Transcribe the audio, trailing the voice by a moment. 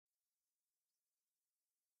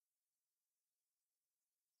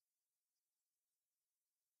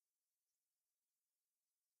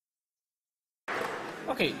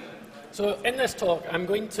Okay, so in this talk, I'm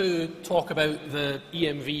going to talk about the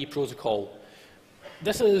EMV protocol.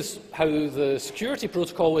 This is how the security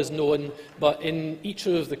protocol is known, but in each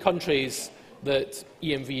of the countries that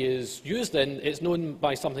EMV is used in, it's known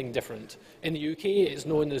by something different. In the UK, it's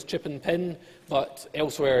known as chip and pin, but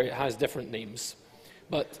elsewhere it has different names.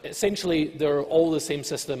 But essentially, they're all the same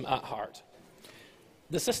system at heart.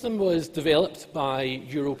 The system was developed by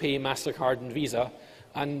Europay, MasterCard and Visa,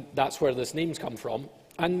 and that's where this name's come from.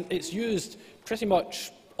 And it's used pretty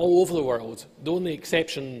much all over the world. The only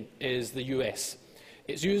exception is the US.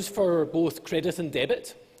 It's used for both credit and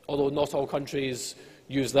debit, although not all countries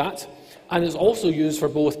use that. And it's also used for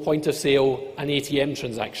both point-of-sale and ATM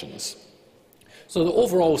transactions. So the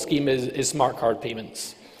overall scheme is smart card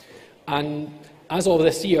payments. And as of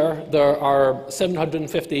this year, there are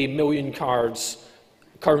 750 million cards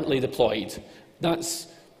currently deployed. That's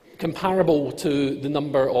comparable to the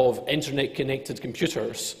number of internet-connected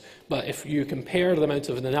computers. But if you compare the amount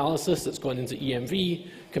of an analysis that's gone into EMV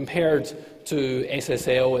compared to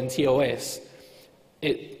SSL and TLS,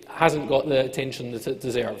 it hasn't got the attention that it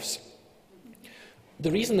deserves.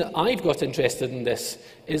 The reason that I've got interested in this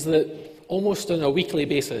is that almost on a weekly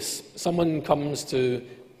basis, someone comes to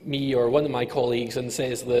me or one of my colleagues and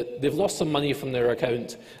says that they've lost some money from their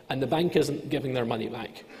account and the bank isn't giving their money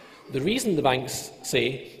back. The reason the banks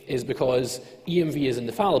say is because EMV is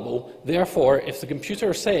infallible. Therefore, if the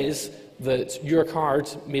computer says that your card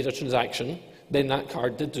made a transaction, then that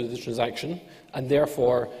card did do the transaction, and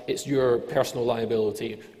therefore it's your personal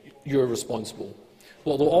liability. You're responsible.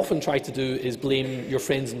 What they'll often try to do is blame your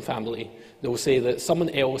friends and family. They'll say that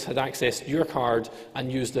someone else had accessed your card and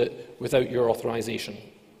used it without your authorization.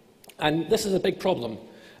 And this is a big problem.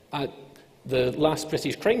 At the last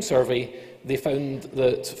British crime survey, they found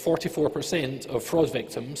that 44% of fraud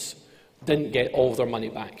victims didn't get all of their money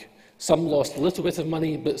back. Some lost a little bit of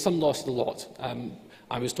money, but some lost a lot.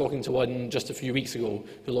 I was talking to one just a few weeks ago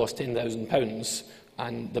who lost £10,000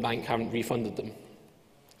 and the bank haven't refunded them.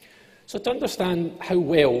 So to understand how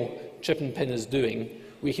well chip and pin is doing,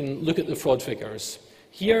 we can look at the fraud figures.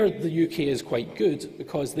 Here, the UK is quite good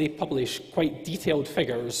because they publish quite detailed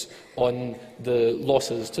figures on the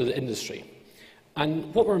losses to the industry.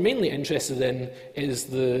 And what we're mainly interested in is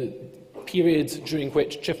the period during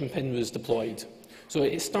which chip and pin was deployed. So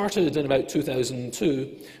it started in about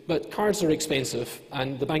 2002, but cards are expensive,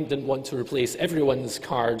 and the bank didn't want to replace everyone's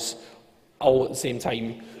cards all at the same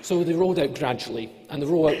time, so they rolled out gradually, and the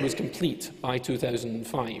rollout was complete by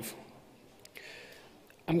 2005.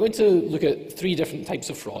 I'm going to look at three different types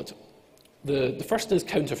of fraud. The first is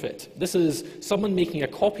counterfeit. This is someone making a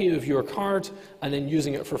copy of your card and then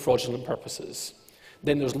using it for fraudulent purposes.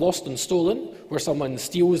 Then there's lost and stolen, where someone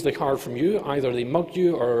steals the card from you. Either they mug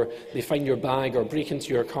you, or they find your bag, or break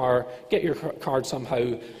into your car, get your card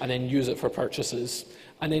somehow, and then use it for purchases.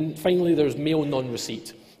 And then finally, there's mail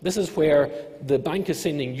non-receipt. This is where the bank is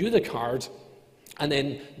sending you the card, and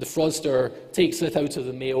then the fraudster takes it out of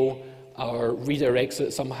the mail, or redirects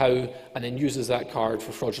it somehow, and then uses that card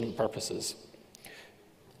for fraudulent purposes.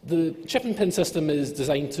 The chip and pin system is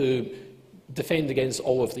designed to defend against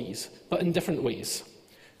all of these, but in different ways.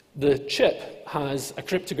 The chip has a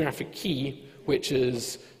cryptographic key which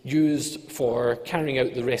is used for carrying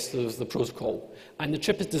out the rest of the protocol. And the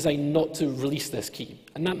chip is designed not to release this key.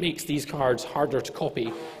 And that makes these cards harder to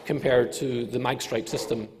copy compared to the magstripe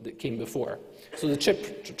system that came before. So the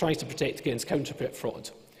chip tries to protect against counterfeit fraud.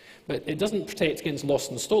 But it doesn't protect against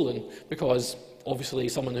lost and stolen because obviously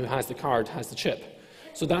someone who has the card has the chip.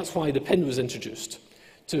 So that's why the PIN was introduced,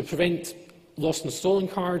 to prevent lost and stolen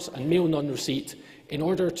cards and mail non-receipt. In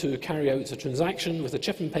order to carry out a transaction with a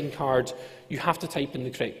chip and PIN card, you have to type in the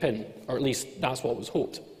correct PIN, or at least that's what was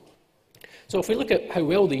hoped. So if we look at how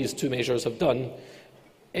well these two measures have done,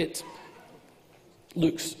 it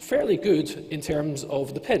looks fairly good in terms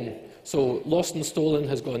of the PIN. So lost and stolen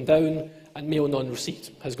has gone down, and mail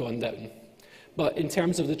non-receipt has gone down. But in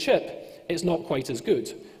terms of the chip, it's not quite as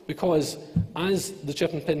good, because as the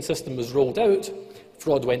chip and PIN system was rolled out,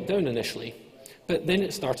 fraud went down initially, but then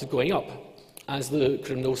it started going up as the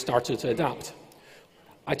criminals started to adapt.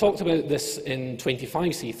 I talked about this in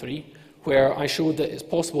 25C3, where I showed that it's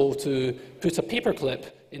possible to put a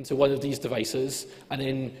paperclip into one of these devices and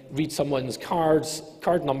then read someone's card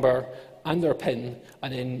number and their PIN,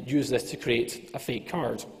 and then use this to create a fake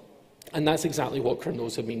card. And that's exactly what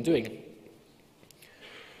criminals have been doing.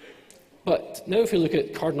 But now if you look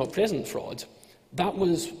at card-not-present fraud, that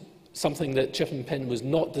was something that chip and PIN was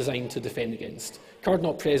not designed to defend against.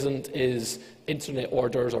 Card-not-present is internet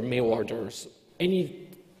orders or mail orders. Any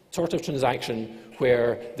sort of transaction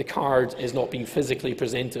where the card is not being physically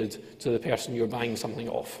presented to the person you're buying something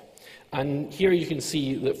off. And here you can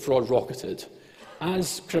see that fraud rocketed.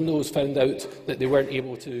 As criminals found out that they weren't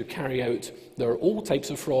able to carry out their old types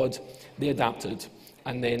of fraud, they adapted.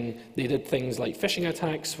 And then they did things like phishing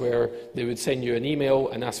attacks, where they would send you an email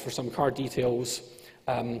and ask for some card details,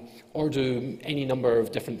 or do any number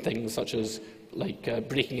of different things, such as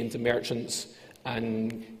breaking into merchants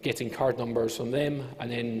and getting card numbers from them,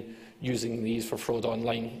 and then using these for fraud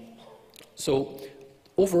online. So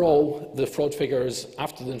overall, the fraud figures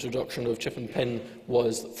after the introduction of chip and PIN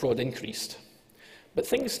was that fraud increased. But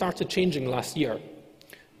things started changing last year.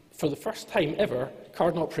 For the first time ever,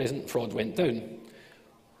 card-not-present fraud went down.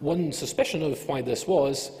 One suspicion of why this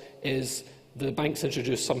was is the banks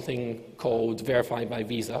introduced something called Verify by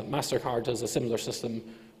Visa. MasterCard has a similar system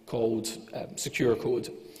called Secure Code.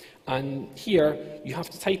 And here, you have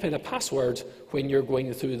to type in a password when you're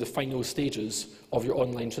going through the final stages of your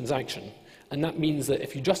online transaction. And that means that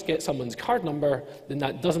if you just get someone's card number, then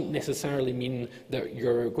that doesn't necessarily mean that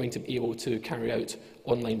you're going to be able to carry out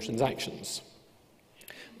online transactions.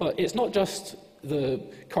 But it's not just the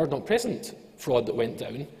card-not-present fraud that went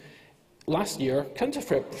down. Last year,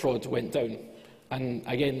 counterfeit fraud went down. And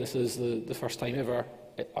again, this is the first time ever,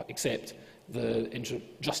 except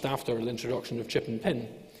just after the introduction of chip and PIN.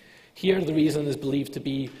 Here, the reason is believed to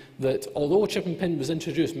be that although chip and PIN was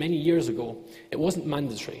introduced many years ago, it wasn't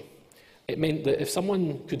mandatory. It meant that if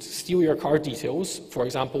someone could steal your card details, for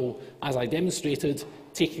example, as I demonstrated,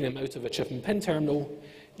 taking them out of a chip and PIN terminal,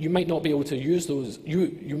 you might not be able to use those,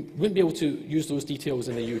 you wouldn't be able to use those details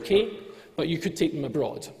in the UK, but you could take them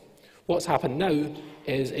abroad. What's happened now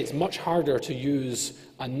is it's much harder to use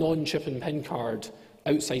a non-chip and PIN card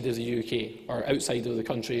outside of the UK or outside of the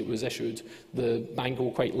country it was issued. The bank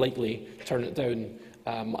will quite likely turn it down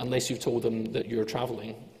unless you've told them that you're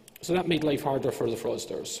travelling. So that made life harder for the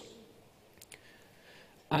fraudsters.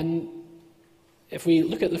 And if we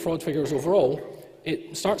look at the fraud figures overall,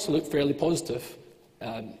 it starts to look fairly positive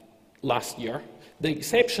last year. The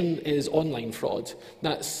exception is online fraud.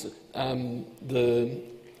 That's the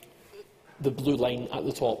blue line at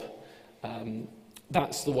the top.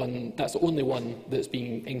 That's the only one that's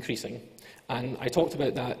been increasing. And I talked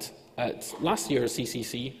about that at last year's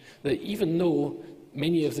CCC, that even though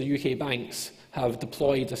many of the UK banks have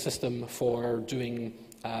deployed a system for doing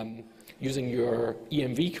using your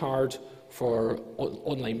EMV card for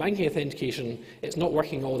online banking authentication, it's not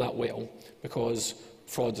working all that well because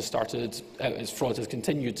fraud has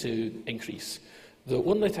continued to increase. The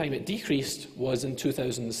only time it decreased was in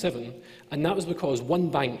 2007, and that was because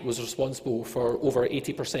one bank was responsible for over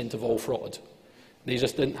 80% of all fraud. They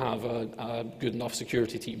just didn't have a good enough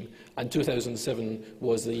security team, and 2007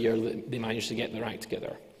 was the year that they managed to get their act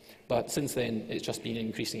together. But since then, it's just been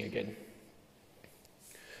increasing again.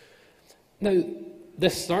 Now,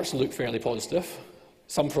 this starts to look fairly positive.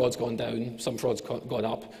 Some fraud's gone down, some fraud's gone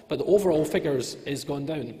up, but the overall figures is gone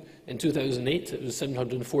down. In 2008, it was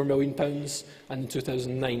 £704 million, and in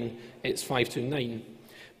 2009, it's 529.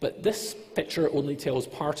 But this picture only tells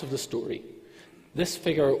part of the story. This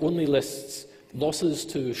figure only lists losses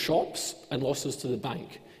to shops and losses to the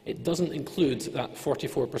bank. It doesn't include that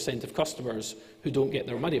 44% of customers who don't get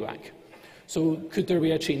their money back. So could there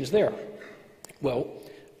be a change there? Well,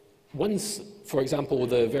 once, for example,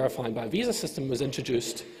 the Verify by Visa system was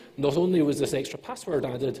introduced, not only was this extra password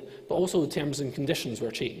added, but also the terms and conditions were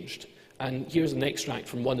changed. And here's an extract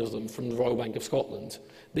from one of them, from the Royal Bank of Scotland.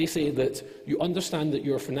 They say that you understand that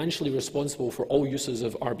you're financially responsible for all uses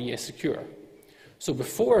of RBS Secure. So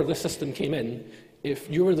before the system came in, if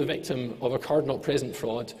you were the victim of a card-not-present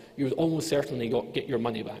fraud, you would almost certainly get your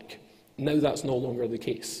money back. Now that's no longer the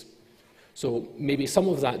case. So maybe some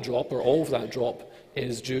of that drop, or all of that drop,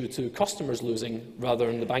 is due to customers losing rather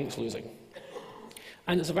than the banks losing.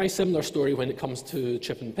 And it's a very similar story when it comes to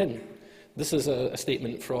chip and PIN. This is a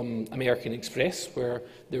statement from American Express where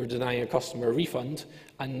they were denying a customer a refund,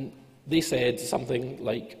 and they said something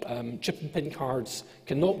like chip and PIN charges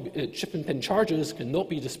cannot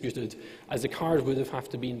be disputed, as the card would have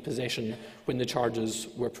to be in possession when the charges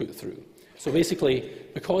were put through. So basically,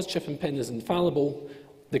 because chip and PIN is infallible,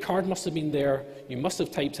 the card must have been there, you must have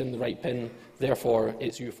typed in the right PIN, therefore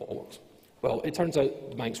it's your fault. Well, it turns out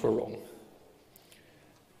the banks were wrong.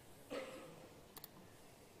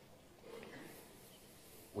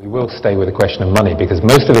 We will stay with the question of money because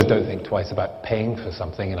most of us don't think twice about paying for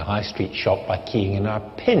something in a high street shop by keying in our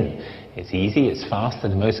PIN. It's easy, it's fast,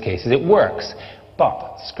 and in most cases it works.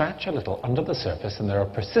 But scratch a little under the surface and there are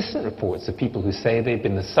persistent reports of people who say they've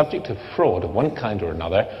been the subject of fraud of one kind or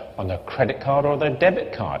another on their credit card or their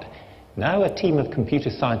debit card. Now a team of computer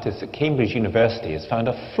scientists at Cambridge University has found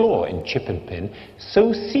a flaw in chip and pin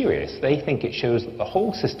so serious they think it shows that the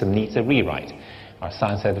whole system needs a rewrite. Our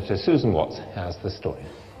science editor Susan Watts has the story.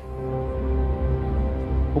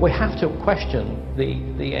 We have to question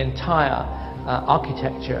the entire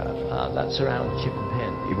architecture that surrounds chip and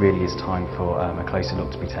pin. It really is time for a closer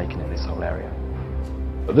look to be taken at this whole area.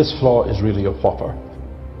 This flaw is really a whopper.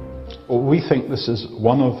 We think this is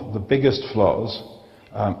one of the biggest flaws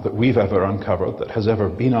that we've ever uncovered, that has ever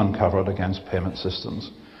been uncovered against payment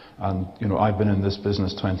systems. And, you know, I've been in this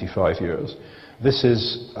business 25 years. This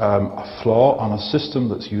is a flaw on a system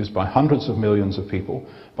that's used by hundreds of millions of people,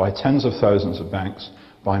 by tens of thousands of banks,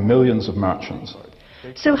 by millions of merchants.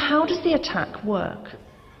 So how does the attack work?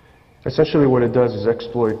 Essentially what it does is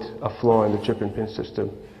exploit a flaw in the chip and pin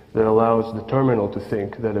system that allows the terminal to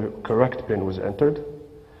think that a correct pin was entered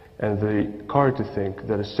and the card to think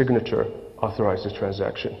that a signature authorized the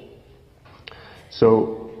transaction.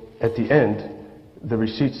 So at the end, the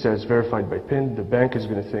receipt says verified by PIN. The bank is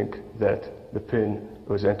going to think that the PIN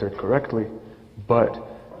was entered correctly, but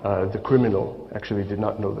the criminal actually did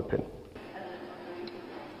not know the PIN.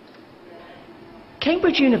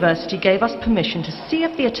 Cambridge University gave us permission to see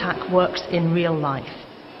if the attack works in real life.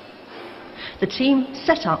 The team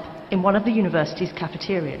set up in one of the university's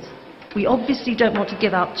cafeterias. We obviously don't want to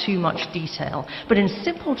give out too much detail, but in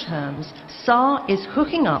simple terms, SAR is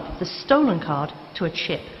hooking up the stolen card to a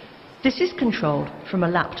chip. This is controlled from a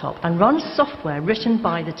laptop and runs software written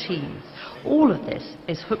by the team. All of this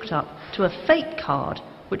is hooked up to a fake card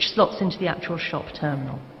which slots into the actual shop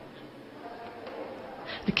terminal.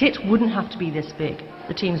 The kit wouldn't have to be this big.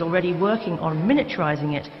 The team's already working on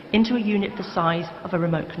miniaturizing it into a unit the size of a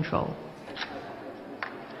remote control.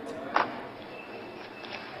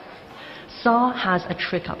 SAR has a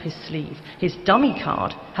trick up his sleeve. His dummy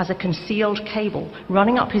card has a concealed cable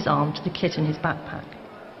running up his arm to the kit in his backpack.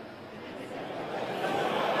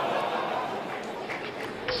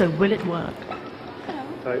 So will it work?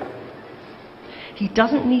 He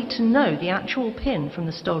doesn't need to know the actual PIN from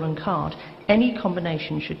the stolen card. Any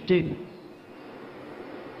combination should do.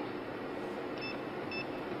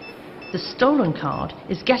 The stolen card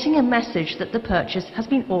is getting a message that the purchase has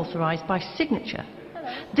been authorized by signature.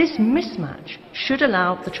 This mismatch should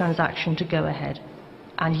allow the transaction to go ahead.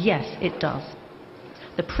 And yes, it does.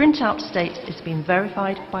 The printout states it's been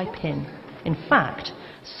verified by PIN. In fact,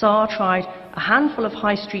 SAR tried a handful of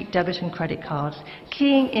high street debit and credit cards,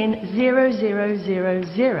 keying in 0000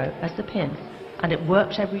 as the PIN, and it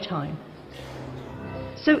worked every time.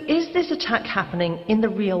 So is this attack happening in the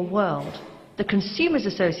real world? The Consumers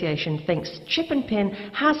Association thinks chip and PIN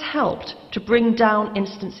has helped to bring down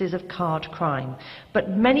instances of card crime,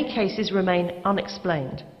 but many cases remain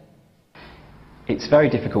unexplained. It's very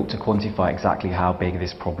difficult to quantify exactly how big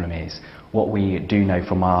this problem is. What we do know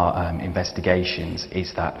from our investigations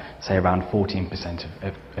is that, say, around 14%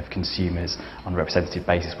 of consumers on a representative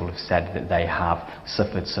basis will have said that they have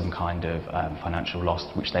suffered some kind of financial loss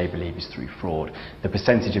which they believe is through fraud. The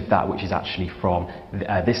percentage of that which is actually from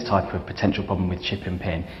this type of potential problem with chip and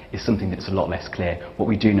PIN is something that's a lot less clear. What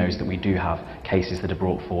we do know is that we do have cases that are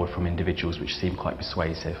brought forward from individuals which seem quite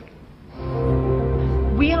persuasive.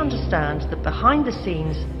 We understand that behind the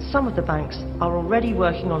scenes, some of the banks are already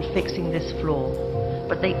working on fixing this flaw,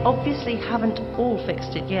 but they obviously haven't all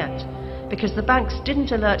fixed it yet, because the banks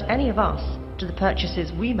didn't alert any of us to the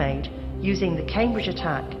purchases we made using the Cambridge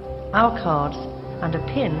attack, our cards, and a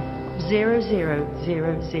PIN of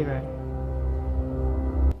 0000.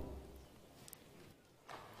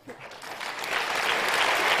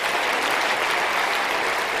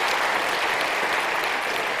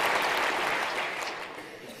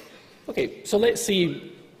 Okay, so let's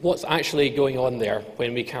see what's actually going on there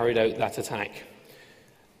when we carried out that attack.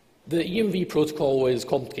 The EMV protocol is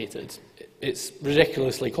complicated. It's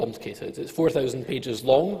ridiculously complicated. It's 4,000 pages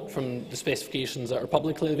long from the specifications that are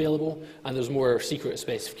publicly available, and there's more secret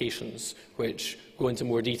specifications which go into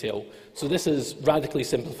more detail. So this is radically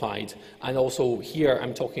simplified, and also here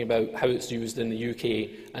I'm talking about how it's used in the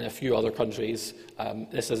UK and a few other countries.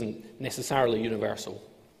 This isn't necessarily universal.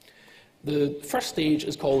 The first stage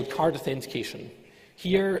is called card authentication.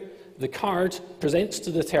 Here, the card presents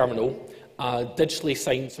to the terminal a digitally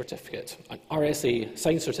signed certificate, an RSA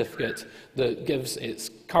signed certificate that gives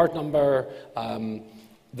its card number,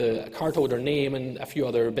 the cardholder name, and a few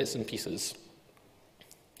other bits and pieces.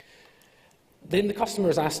 Then the customer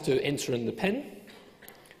is asked to enter in the PIN,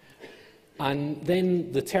 and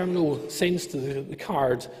then the terminal sends to the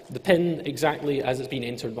card the PIN exactly as it's been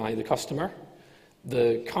entered by the customer.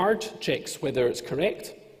 The card checks whether it's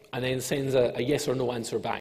correct and then sends a yes or no answer back.